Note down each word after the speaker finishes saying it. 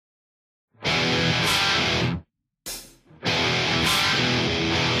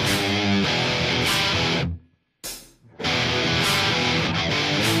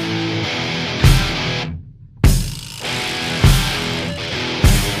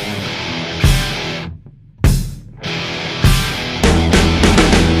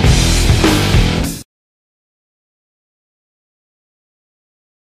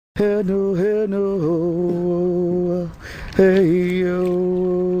hey no, hey no, hey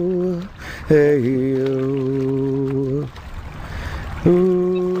yo, hey yo.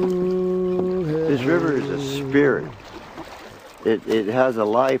 Ooh, hey, this river is a spirit. It has a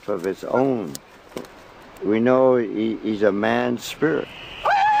life of its own. We know he's a man's spirit.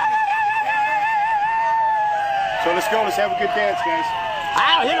 So let's go. Let's have a good dance, guys.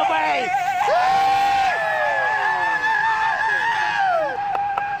 I'll hit away.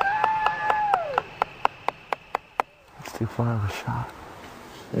 It's too far of a shot.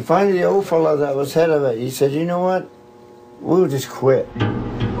 And finally, the old fellow that was head of it, he said, you know what? We'll just quit.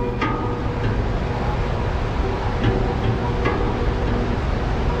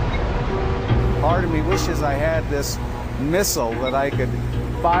 Part of me wishes I had this missile that I could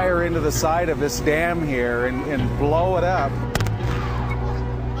fire into the side of this dam here and blow it up.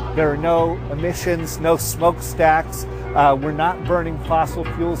 There are no emissions, no smokestacks. We're not burning fossil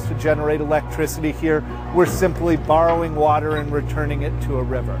fuels to generate electricity here. We're simply borrowing water and returning it to a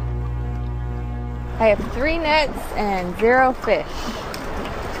river. I have 3 nets and 0 fish.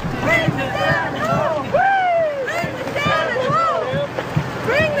 Bring the salmon home! Bring the salmon home!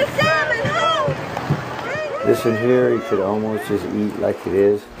 Bring the salmon home! This in here, you could almost just eat like it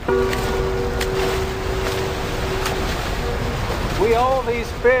is. We owe these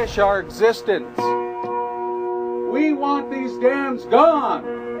fish our existence. We want these dams gone.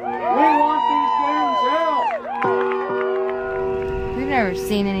 We want these dams out. We've never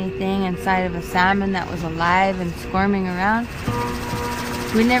seen anything inside of a salmon that was alive and squirming around.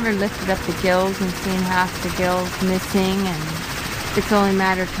 We never lifted up the gills and seen half the gills missing, and it's only a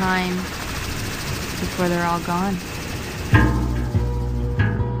matter of time before they're all gone.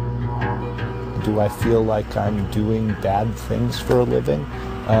 Do I feel like I'm doing bad things for a living?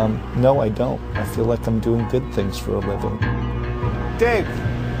 No, I don't. I feel like I'm doing good things for a living. Dave.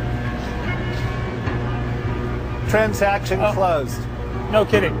 Transaction closed. No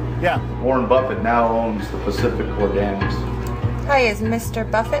kidding. Yeah. Warren Buffett now owns the Pacific Core Dams. Hi, is Mr.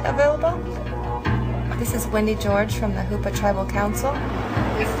 Buffett available? This is Wendy George from the Hoopa Tribal Council.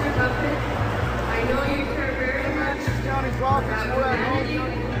 Mr. Buffett, I know you care very much about running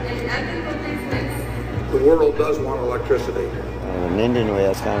an ethical business. The world does want electricity. In Indian way,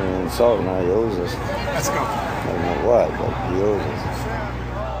 that's kind of an insult. Now he owes us. Let's go. I don't know what, but he owes us.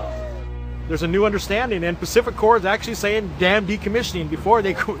 There's a new understanding, and Pacific Core is actually saying dam decommissioning. Before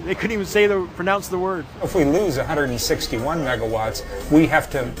they couldn't even pronounce the word. If we lose 161 megawatts, we have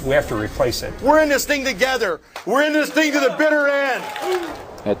to replace it. We're in this thing together. We're in this thing to the bitter end.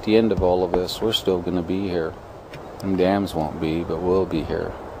 At the end of all of this, we're still going to be here. And dams won't be, but we'll be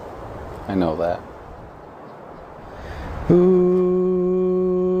here. I know that.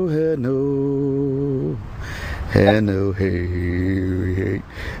 Ooh, hey no, hey no, hey,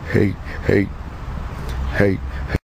 hey, hey, hey, hey.